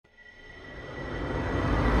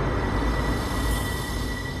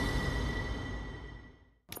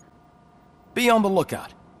Be on the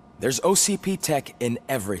lookout. There's OCP tech in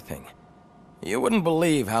everything. You wouldn't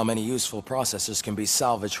believe how many useful processors can be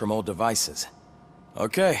salvaged from old devices.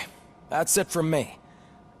 Okay, that's it from me.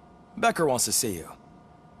 Becker wants to see you.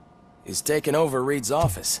 He's taken over Reed's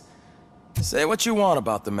office. Say what you want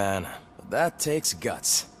about the man, but that takes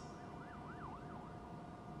guts.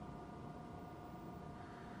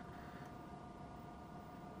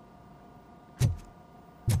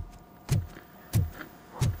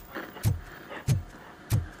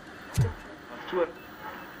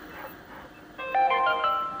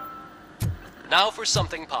 Now for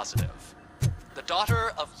something positive. The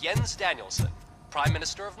daughter of Jens Danielson, Prime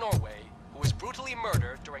Minister of Norway, who was brutally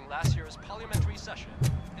murdered during last year's parliamentary session,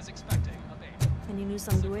 is expecting a baby. And you knew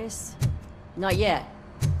some Luis? Not yet.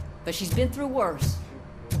 But she's been through worse.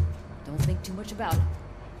 Don't think too much about it.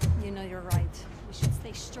 You know you're right. We should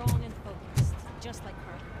stay strong and focused, just like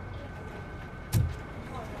her.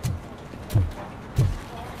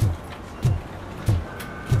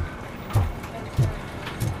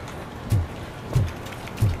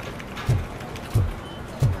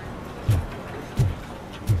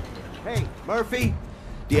 Hey, Murphy,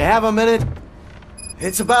 do you have a minute?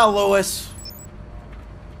 It's about Lewis.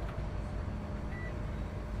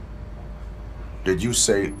 Did you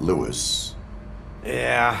say Lewis?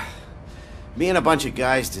 Yeah. Me and a bunch of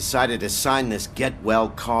guys decided to sign this get well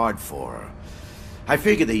card for her. I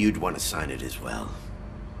figured that you'd want to sign it as well.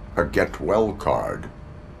 A get well card?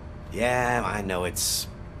 Yeah, I know it's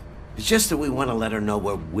just that we want to let her know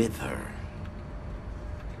we're with her.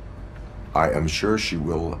 I am sure she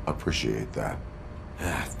will appreciate that.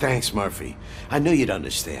 Thanks, Murphy. I knew you'd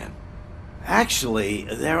understand. Actually,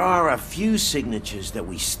 there are a few signatures that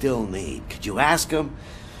we still need. Could you ask them?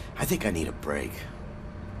 I think I need a break.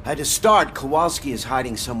 To start, Kowalski is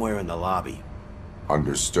hiding somewhere in the lobby.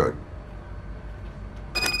 Understood.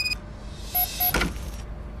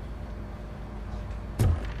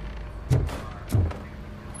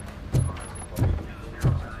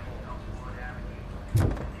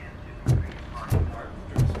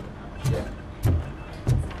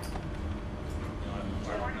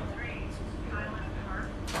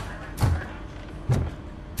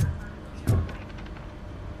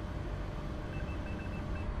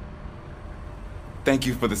 Thank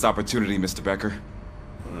you for this opportunity, Mr. Becker.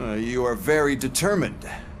 You are very determined.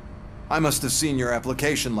 I must have seen your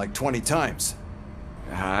application like 20 times.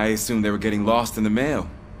 I assumed they were getting lost in the mail.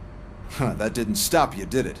 That didn't stop you,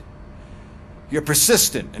 did it? You're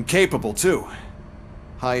persistent and capable, too.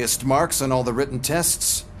 Highest marks on all the written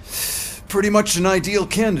tests. Pretty much an ideal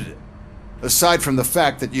candidate. Aside from the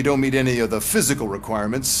fact that you don't meet any of the physical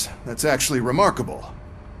requirements, that's actually remarkable.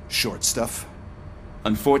 Short stuff.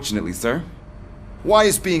 Unfortunately, sir. Why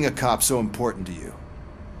is being a cop so important to you?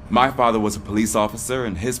 My father was a police officer,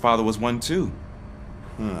 and his father was one too.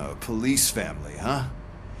 Police family, huh?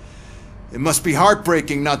 It must be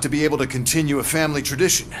heartbreaking not to be able to continue a family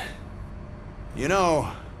tradition. You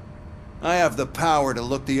know, I have the power to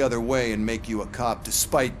look the other way and make you a cop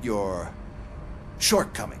despite your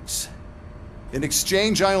shortcomings. In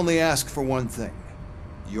exchange, I only ask for one thing.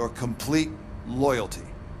 Your complete loyalty.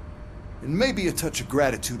 And maybe a touch of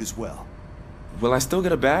gratitude as well. Will I still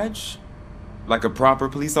get a badge? Like a proper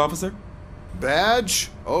police officer? Badge?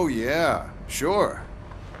 Oh yeah, sure.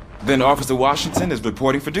 Then Officer Washington is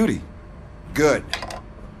reporting for duty. Good.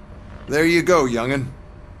 There you go, young'un.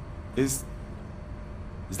 Is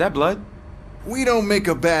that blood? We don't make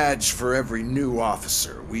a badge for every new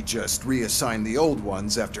officer. We just reassign the old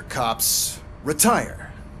ones after cops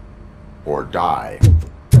retire. Or die.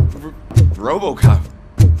 Robocop.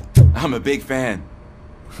 I'm a big fan.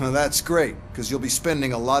 That's great, because you'll be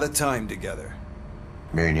spending a lot of time together.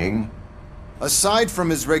 Meaning? Aside from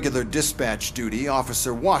his regular dispatch duty,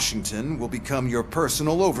 Officer Washington will become your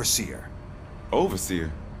personal overseer.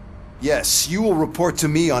 Overseer? Yes, you will report to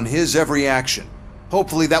me on his every action.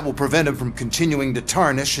 Hopefully that will prevent him from continuing to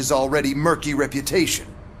tarnish his already murky reputation.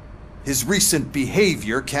 His recent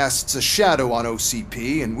behavior casts a shadow on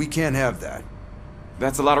OCP, and we can't have that.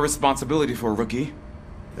 That's a lot of responsibility for a rookie.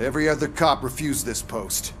 Every other cop refused this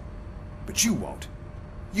post. But you won't.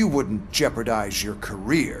 You wouldn't jeopardize your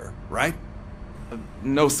career, right?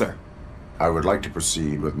 No, sir. I would like to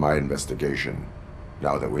proceed with my investigation,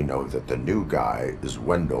 now that we know that the new guy is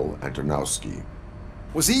Wendell Antonowski.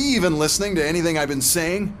 Was he even listening to anything I've been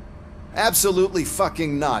saying? Absolutely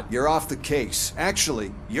fucking not. You're off the case.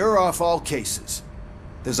 Actually, you're off all cases.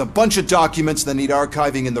 There's a bunch of documents that need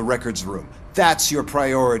archiving in the records room. That's your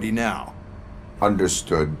priority now.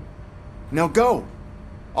 Understood. Now go.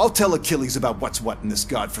 I'll tell Achilles about what's what in this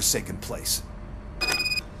godforsaken place.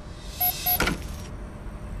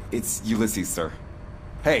 It's Ulysses, sir.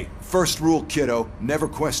 Hey, first rule, kiddo, never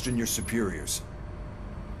question your superiors.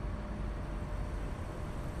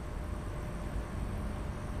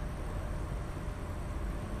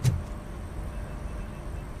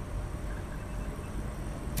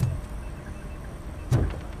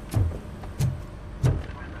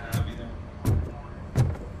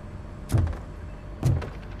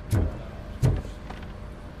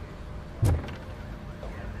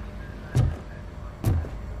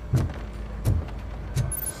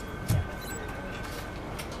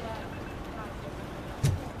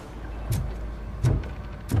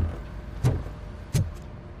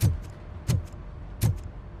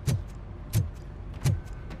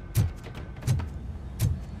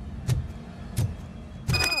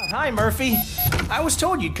 Hi, Murphy. I was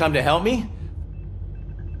told you'd come to help me.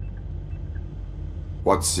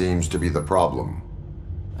 What seems to be the problem?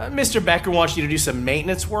 Mr. Becker wants you to do some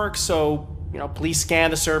maintenance work, so, please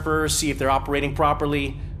scan the servers, see if they're operating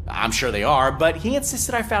properly. I'm sure they are, but he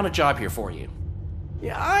insisted I found a job here for you.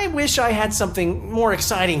 Yeah, I wish I had something more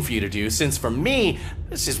exciting for you to do, since for me,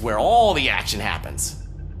 this is where all the action happens.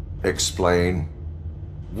 Explain.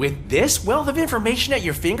 With this wealth of information at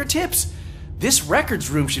your fingertips, this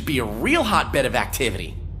records room should be a real hotbed of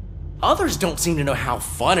activity. Others don't seem to know how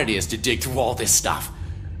fun it is to dig through all this stuff.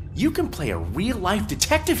 You can play a real-life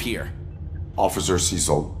detective here. Officer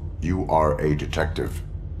Cecil, you are a detective.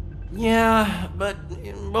 Yeah, but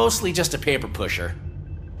mostly just a paper pusher.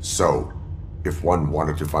 So, if one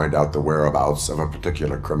wanted to find out the whereabouts of a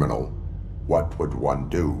particular criminal, what would one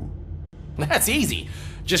do? That's easy.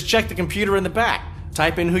 Just check the computer in the back,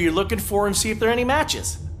 type in who you're looking for, and see if there are any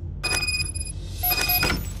matches.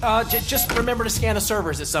 Just remember to scan the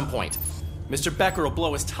servers at some point. Mr. Becker will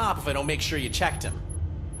blow his top if I don't make sure you checked him.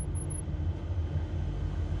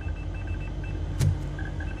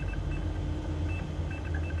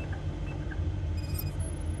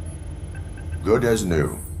 Good as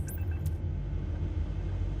new.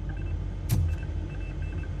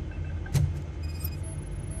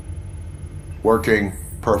 Working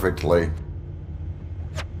perfectly.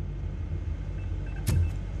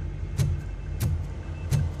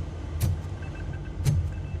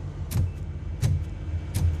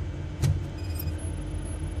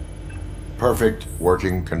 Perfect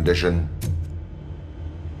working condition.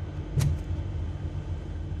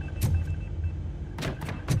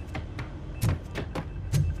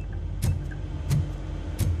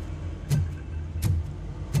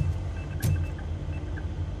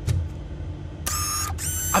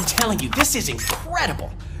 I'm telling you, this is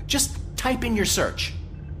incredible. Just type in your search.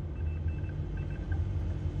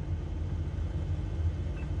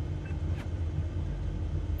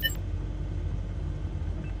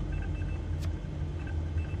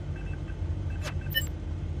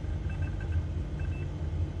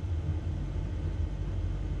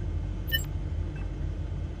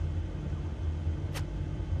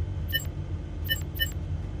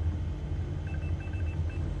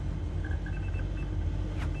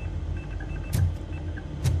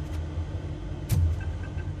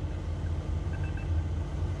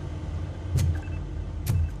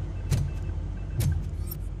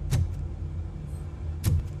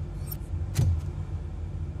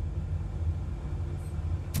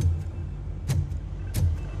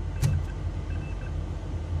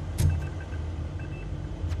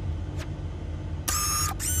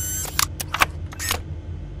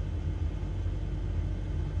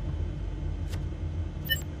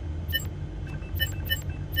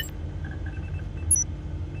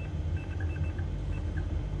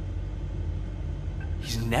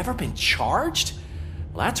 He's never been charged?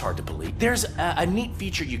 Well, that's hard to believe. There's a neat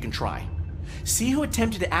feature you can try. See who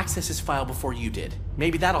attempted to access his file before you did.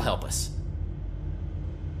 Maybe that'll help us.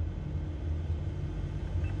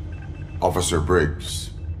 Officer Briggs.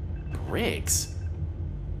 Briggs?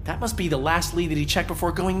 That must be the last lead that he checked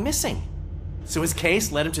before going missing. So his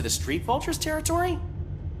case led him to the Street Vultures territory?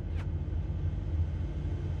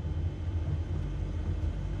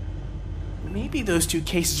 Maybe those two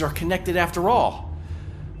cases are connected after all.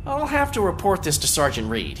 I'll have to report this to Sergeant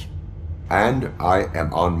Reed. And I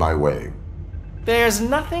am on my way. There's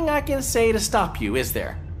nothing I can say to stop you, is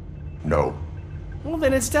there? No. Well,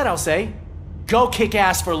 then instead I'll say, go kick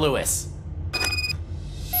ass for Lewis.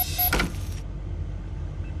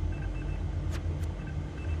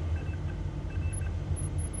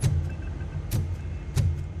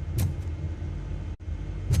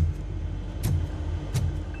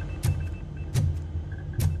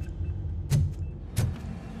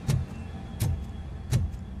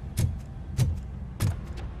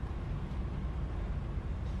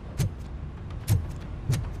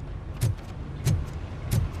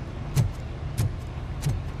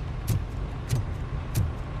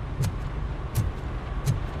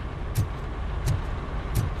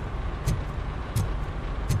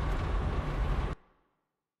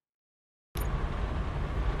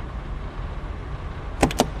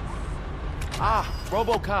 Ah,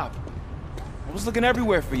 Robocop. I was looking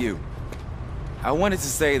everywhere for you. I wanted to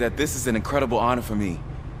say that this is an incredible honor for me.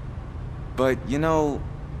 But, you know,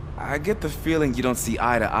 I get the feeling you don't see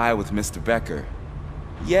eye to eye with Mr. Becker.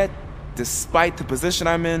 Yet, despite the position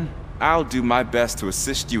I'm in, I'll do my best to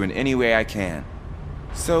assist you in any way I can.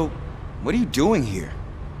 So, what are you doing here?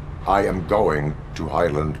 I am going to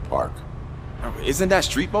Highland Park. Isn't that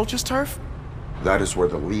Street Vulture's turf? That is where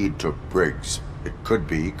the lead took Briggs. It could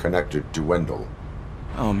be connected to Wendell.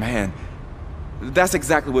 Oh man, that's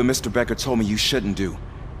exactly what Mr. Becker told me you shouldn't do.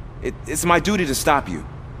 It's my duty to stop you.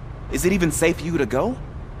 Is it even safe for you to go?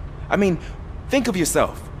 I mean, think of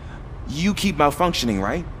yourself. You keep malfunctioning,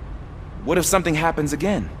 right? What if something happens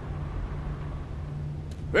again?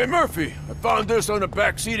 Hey Murphy, I found this on the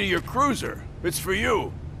back seat of your cruiser. It's for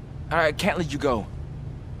you. I can't let you go.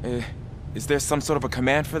 Is there some sort of a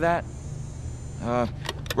command for that?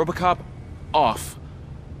 Robocop, off.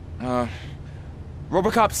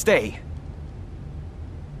 Robocop, stay.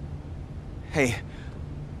 Hey,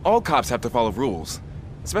 all cops have to follow rules.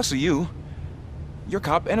 Especially you. You're a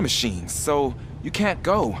cop and a machine, so you can't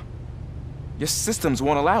go. Your systems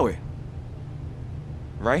won't allow it.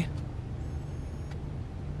 Right?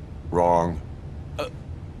 Wrong.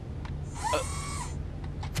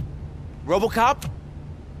 Robocop?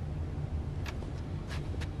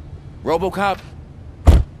 Robocop?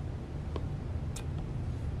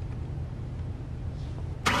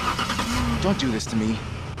 Don't do this to me.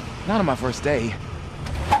 Not on my first day.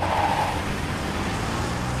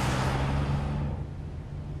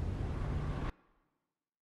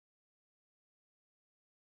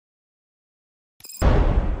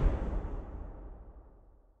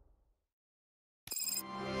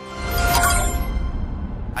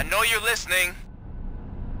 I know you're listening.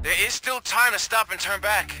 There is still time to stop and turn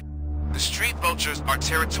back. The street vultures are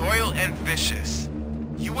territorial and vicious.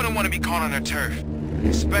 You wouldn't want to be caught on their turf,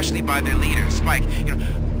 especially by their leader, Spike. You know,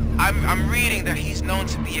 I'm reading that he's known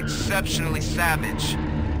to be exceptionally savage.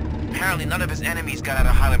 Apparently none of his enemies got out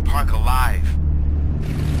of Highland Park alive.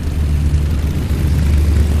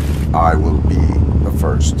 I will be the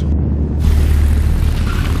first.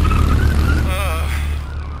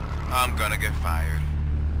 I'm gonna get fired.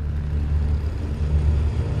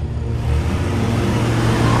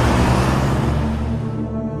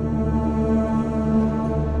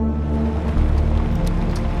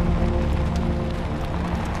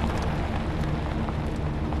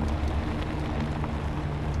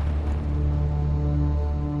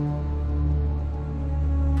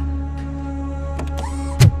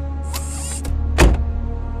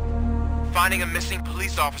 Finding a missing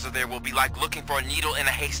police officer there will be like looking for a needle in a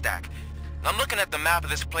haystack. And I'm looking at the map of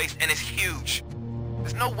this place and it's huge.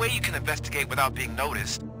 There's no way you can investigate without being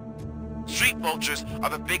noticed. Street vultures are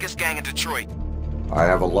the biggest gang in Detroit. I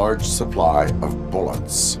have a large supply of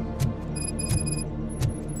bullets.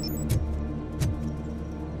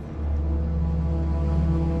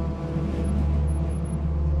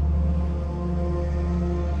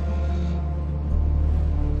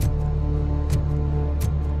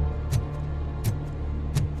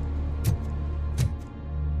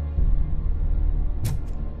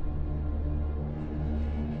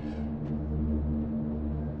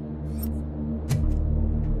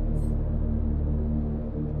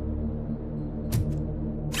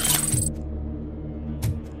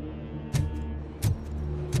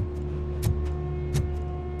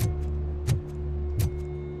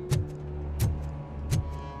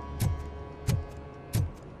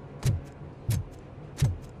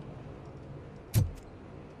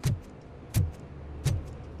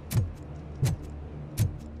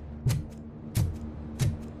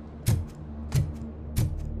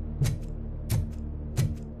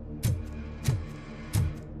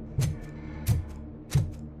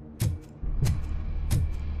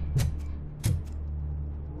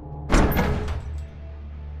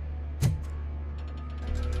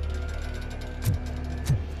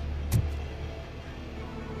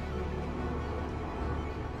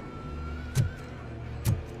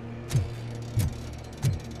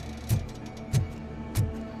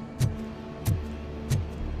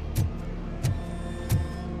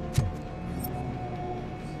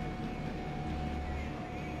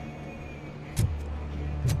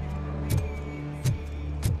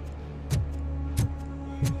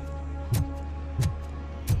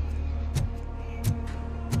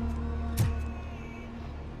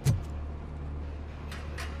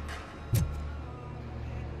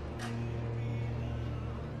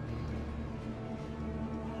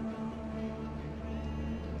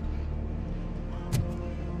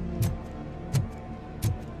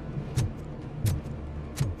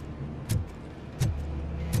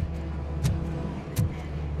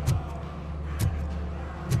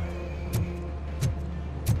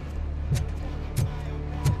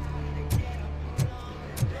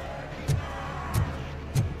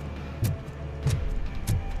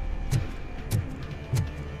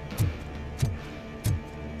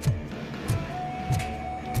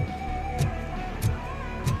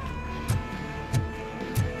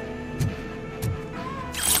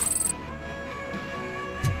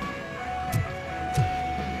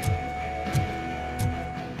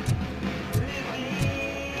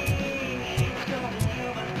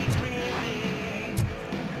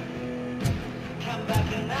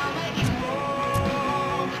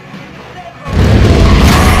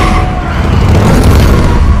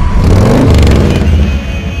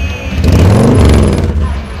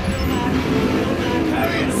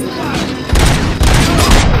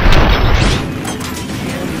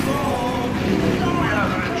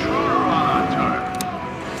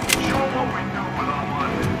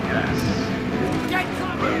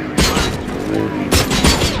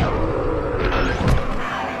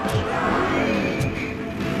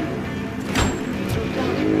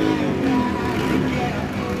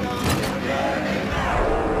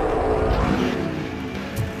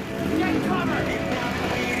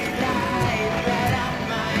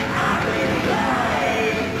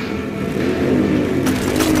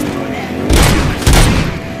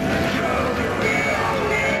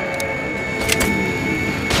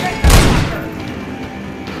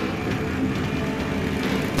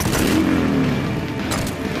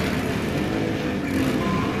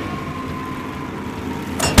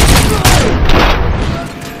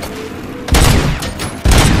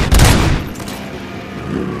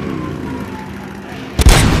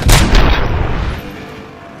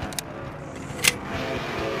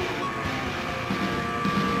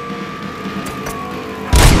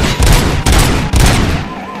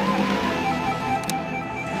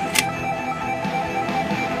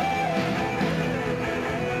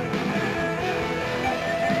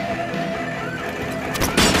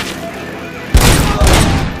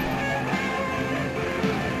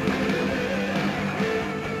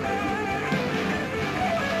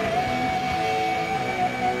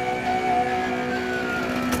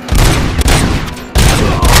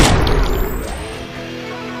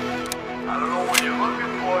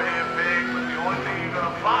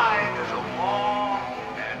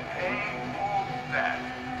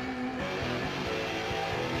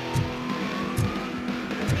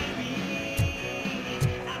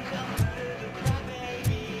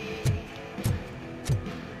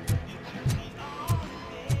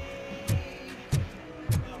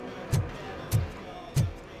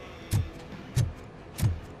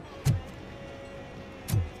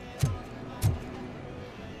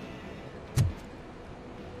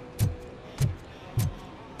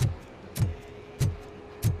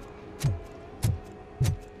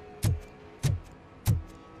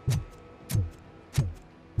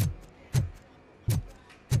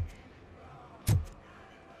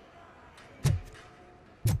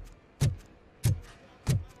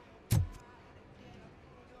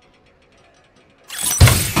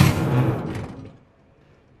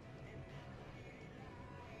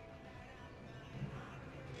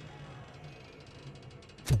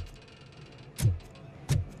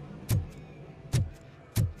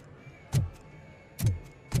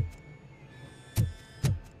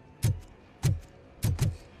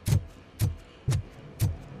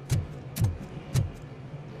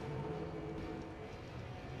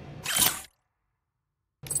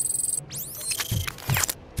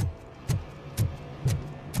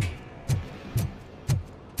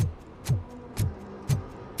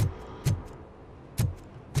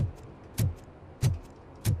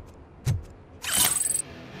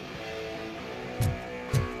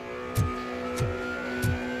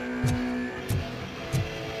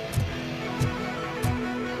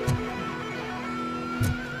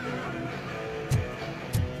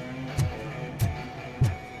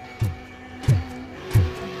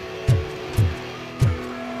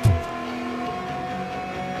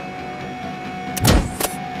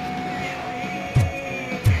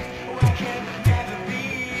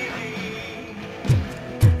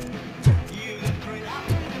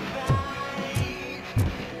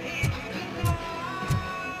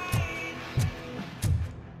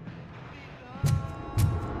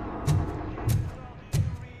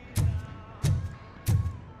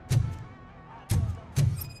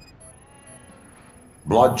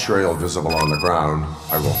 Blood trail visible on the ground.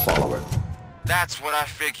 I will follow it. That's what I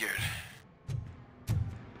figured.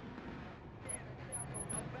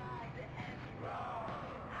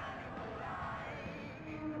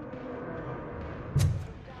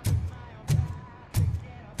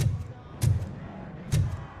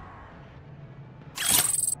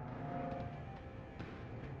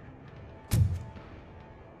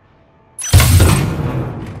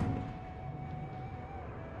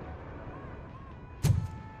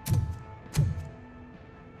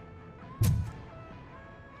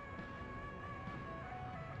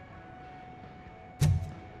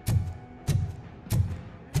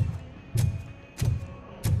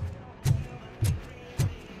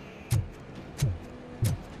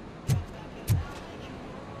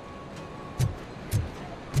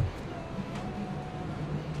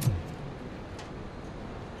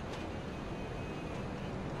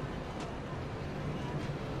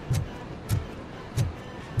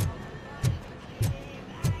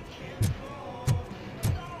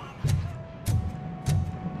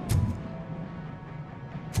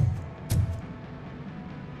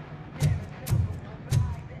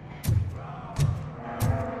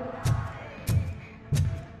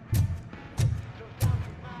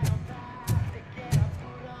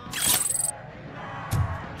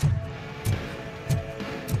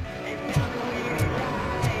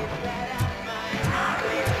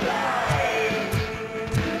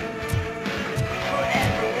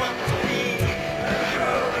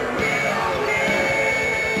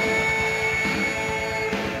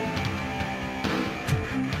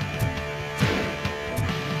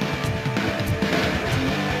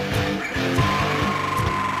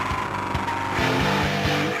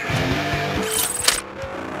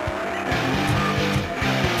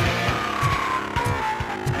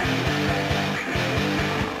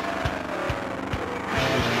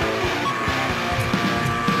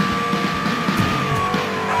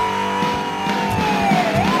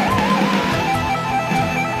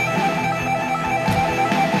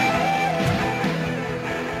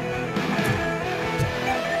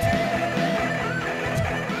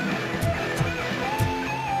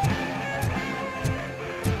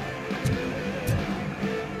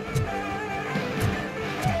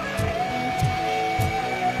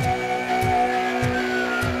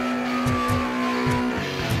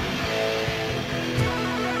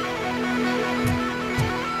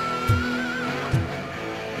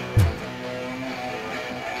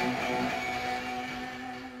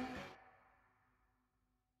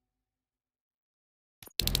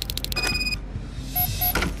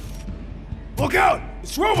 Look out!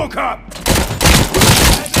 It's Robocop!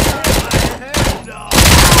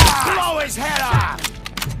 Blow his head off!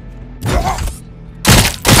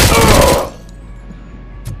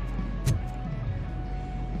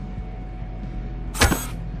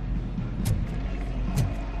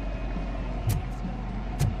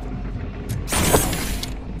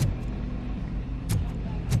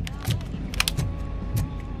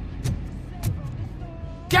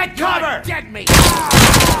 Get cover! Get me!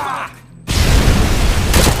 Ah!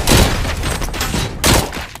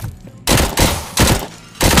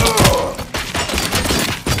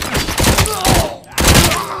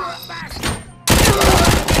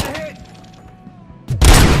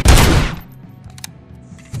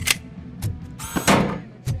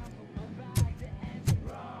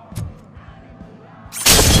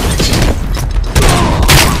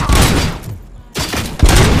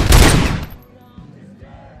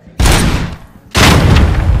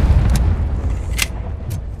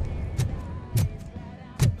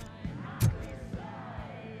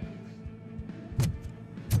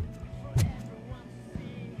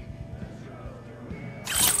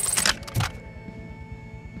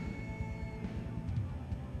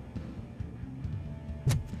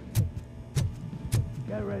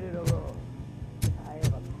 Get ready to roll. I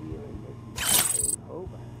have a feeling this is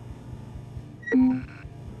over.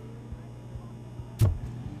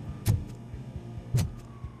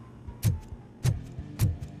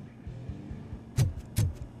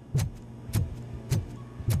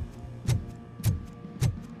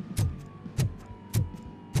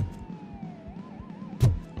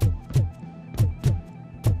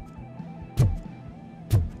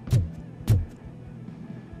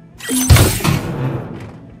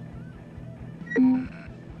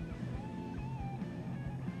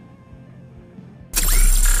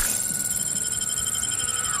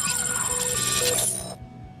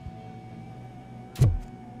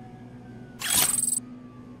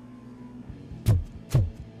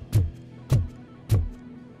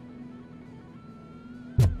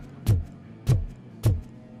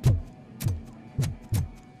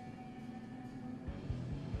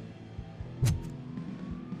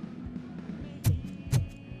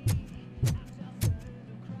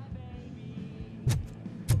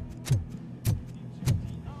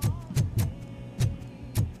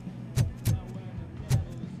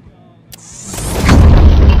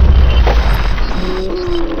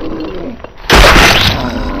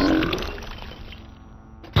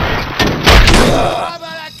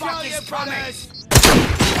 you, brothers!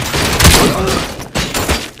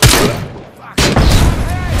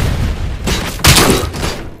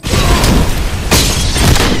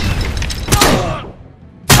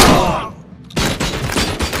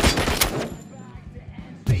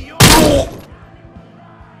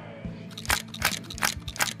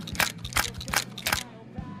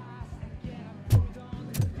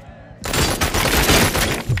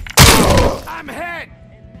 I'm hit!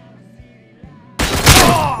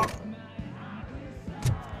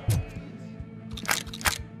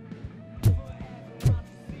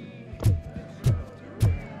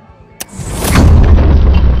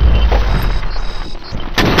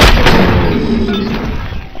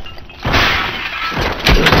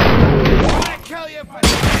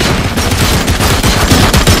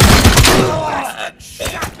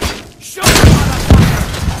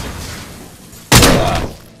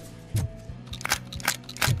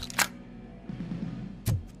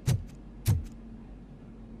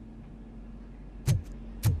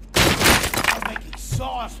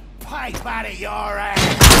 Sauce pipe out of your ass!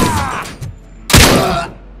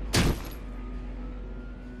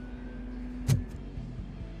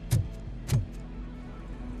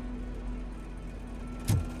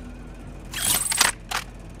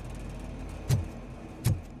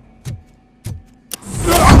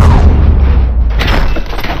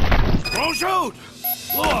 Don't shoot!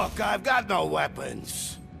 Look, I've got no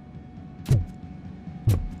weapons.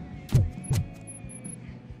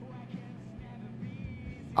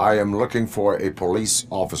 I am looking for a police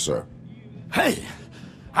officer. Hey,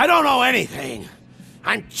 I don't know anything.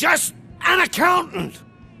 I'm just an accountant.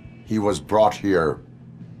 He was brought here.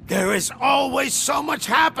 There is always so much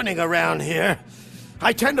happening around here.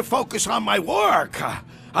 I tend to focus on my work.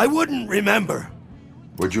 I wouldn't remember.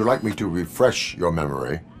 Would you like me to refresh your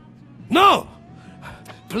memory? No!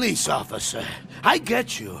 Police officer, I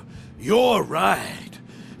get you. You're right.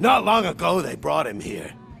 Not long ago they brought him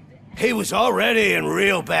here. He was already in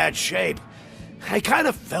real bad shape. I kind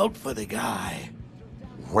of felt for the guy.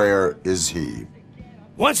 Where is he?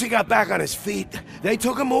 Once he got back on his feet, they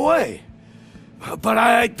took him away. But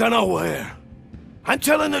I don't know where. I'm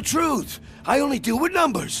telling the truth. I only deal with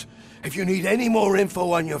numbers. If you need any more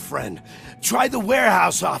info on your friend, try the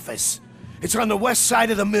warehouse office. It's on the west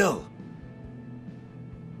side of the mill.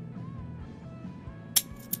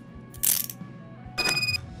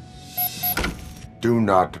 Do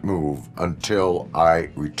not move until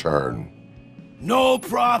I return. No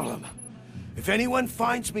problem. If anyone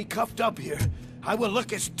finds me cuffed up here, I will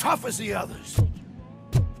look as tough as the others.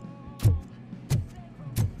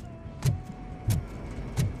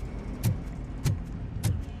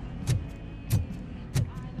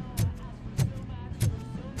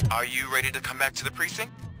 Are you ready to come back to the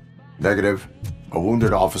precinct? Negative. A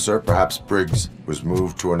wounded officer, perhaps Briggs, was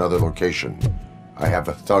moved to another location. I have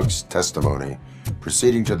a thug's testimony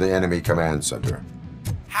proceeding to the enemy command center.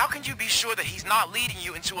 How can you be sure that he's not leading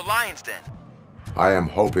you into a lion's den? I am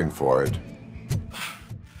hoping for it.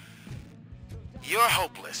 You're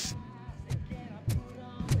hopeless.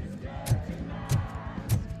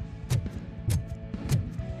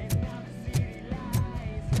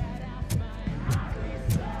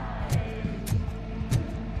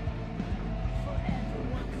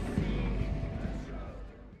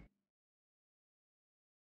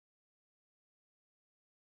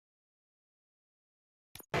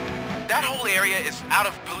 That whole area is out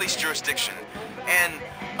of police jurisdiction, and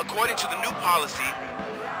according to the new policy,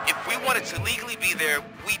 if we wanted to legally be there,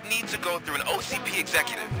 we'd need to go through an OCP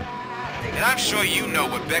executive. And I'm sure you know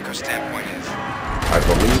what Becker's standpoint is. I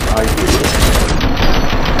believe I do.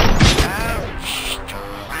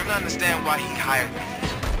 I don't understand why he hired me.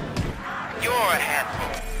 You're a handful.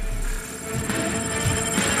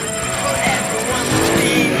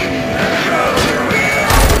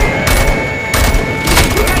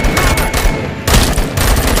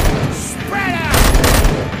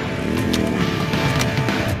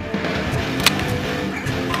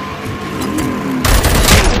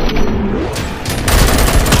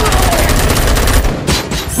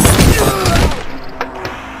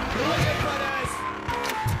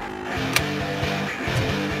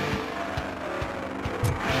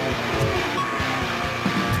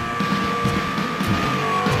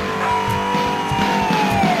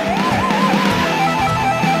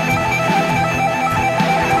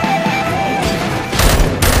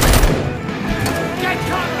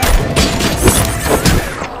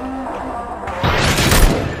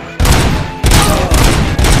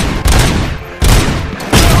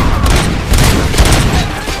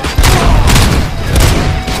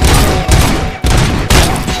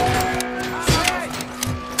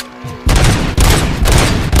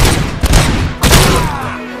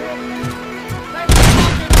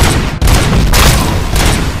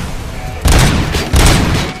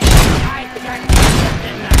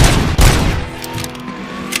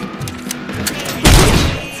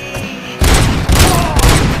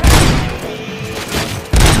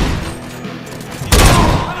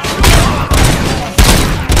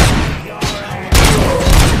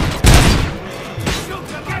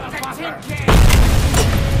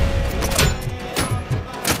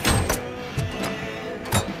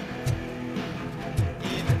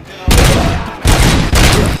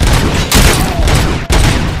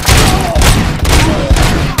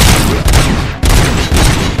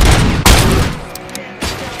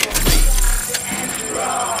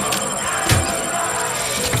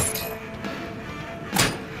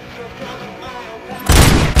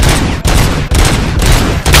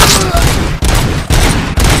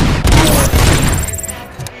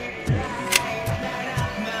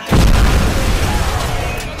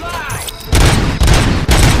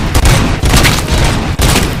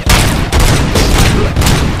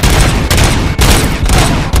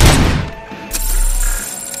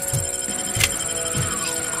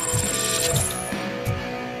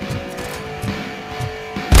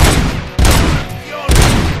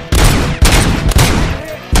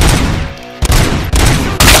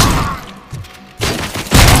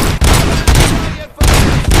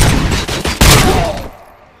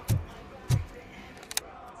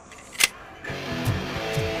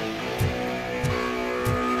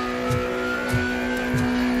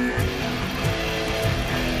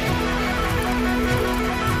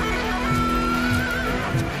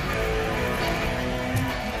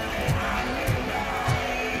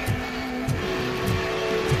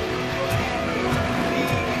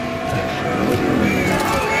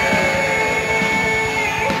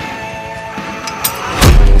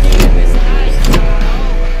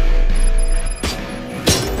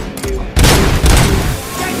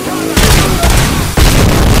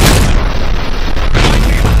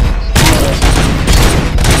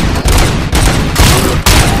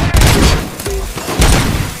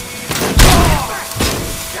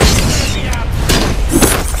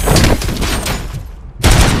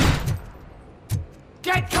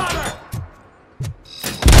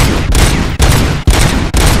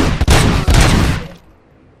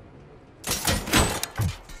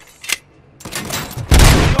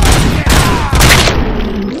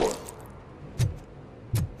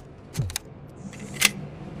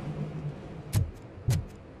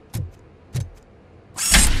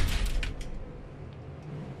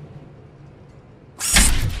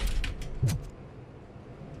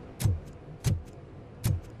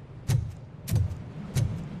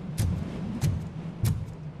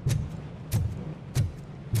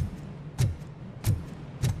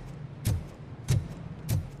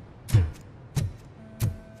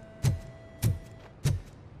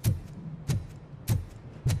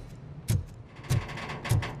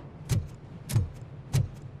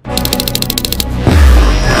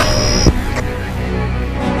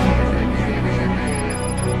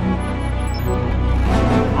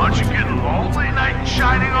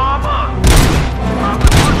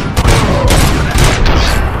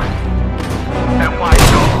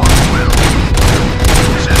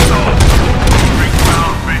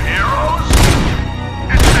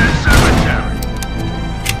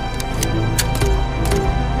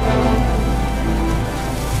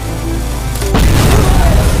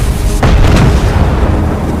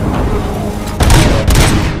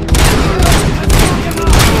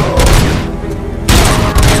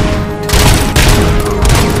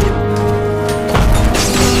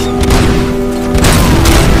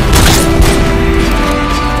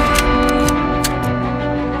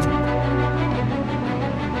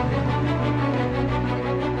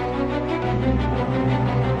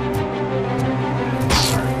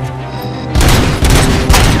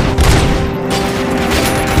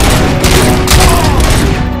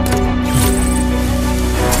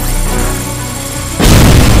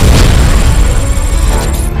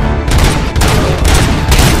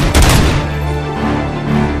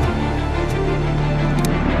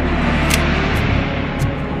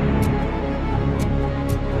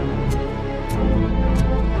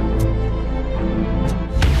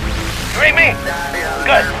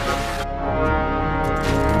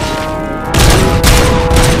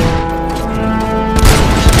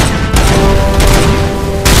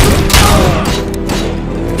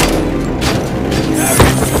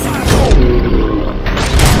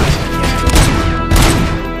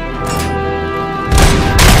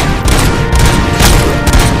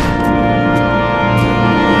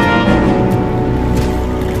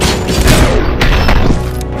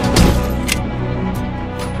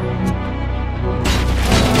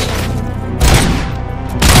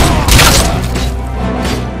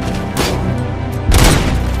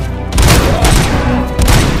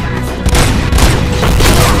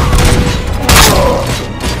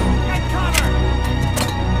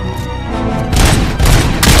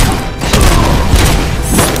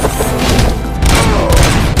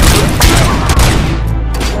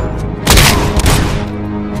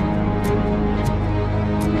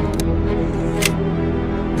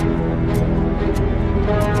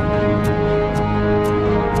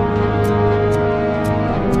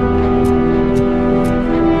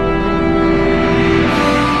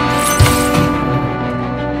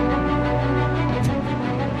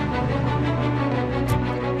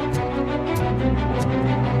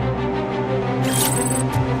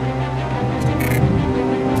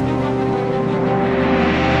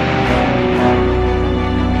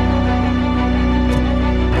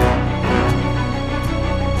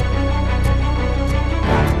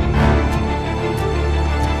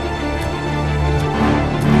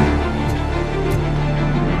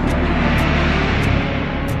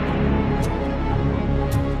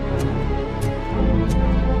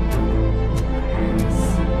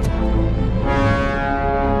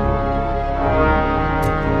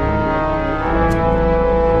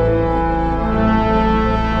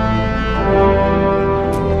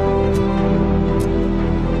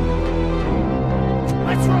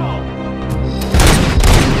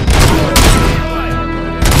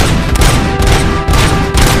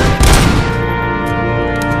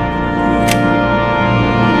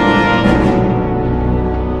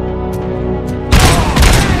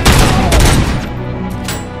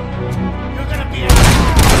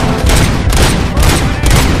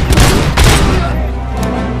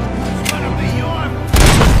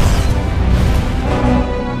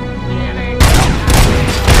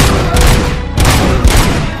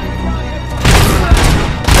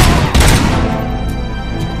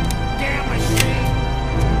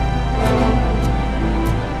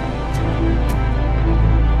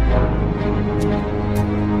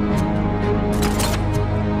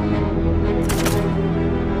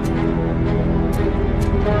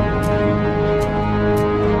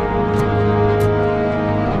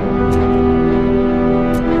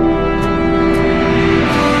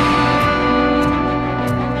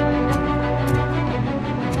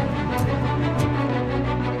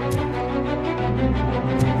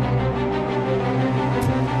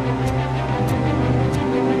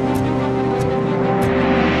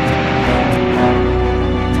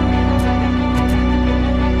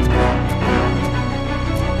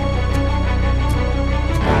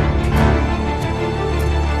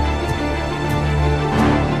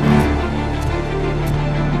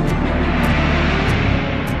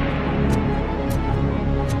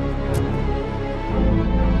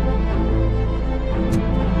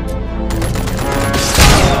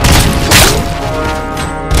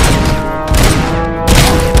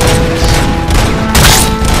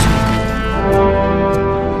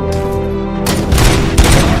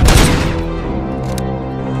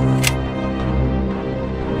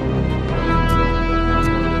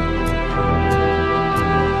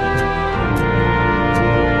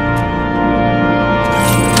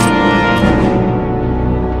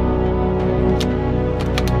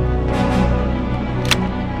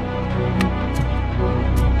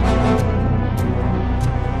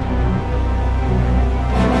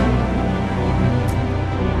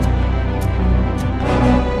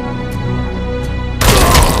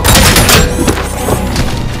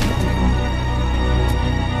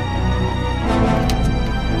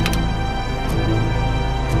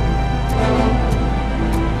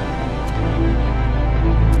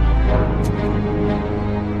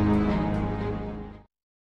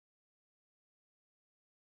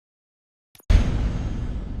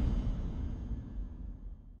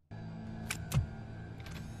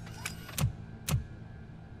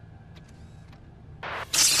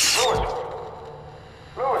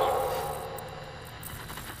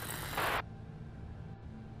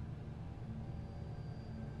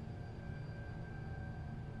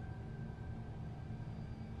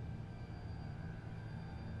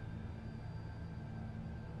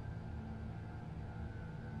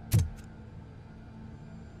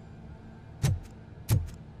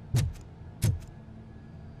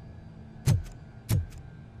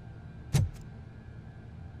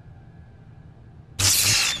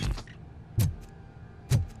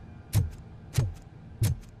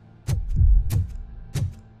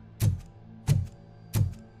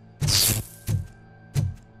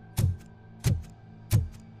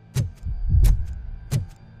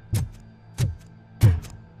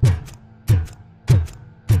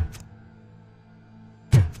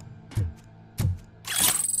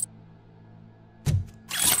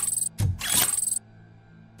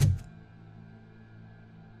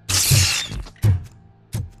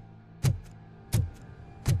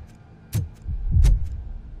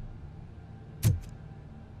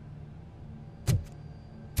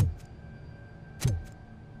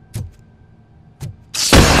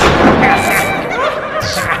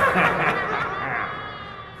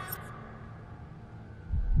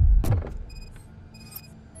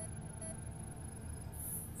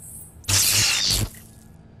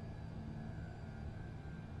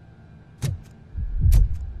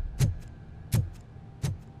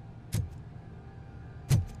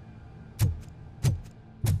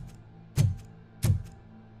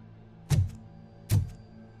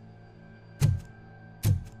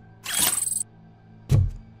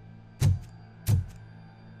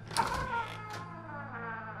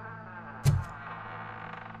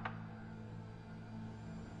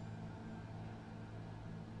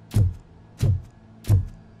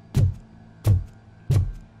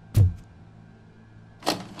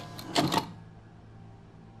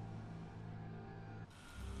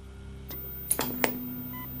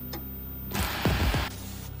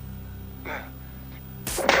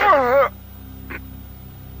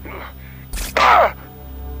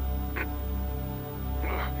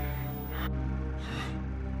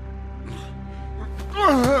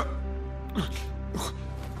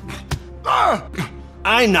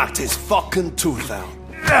 I knocked his fucking tooth out.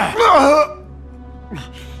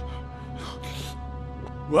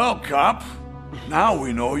 Well, cop, now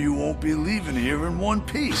we know you won't be leaving here in one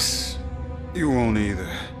piece. You won't either.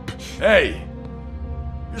 Hey,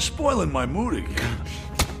 you're spoiling my mood again.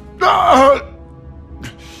 I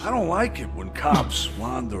don't like it when cops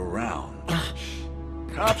wander around.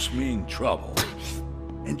 Cops mean trouble,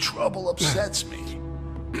 and trouble upsets me.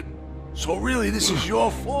 So really, this is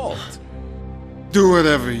your fault. Do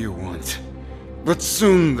whatever you want, but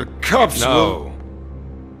soon the cops will...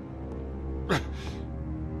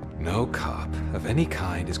 No cop of any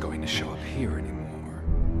kind is going to show up here anymore.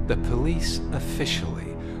 The police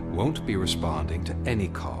officially won't be responding to any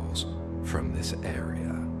calls from this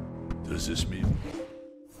area. Does this mean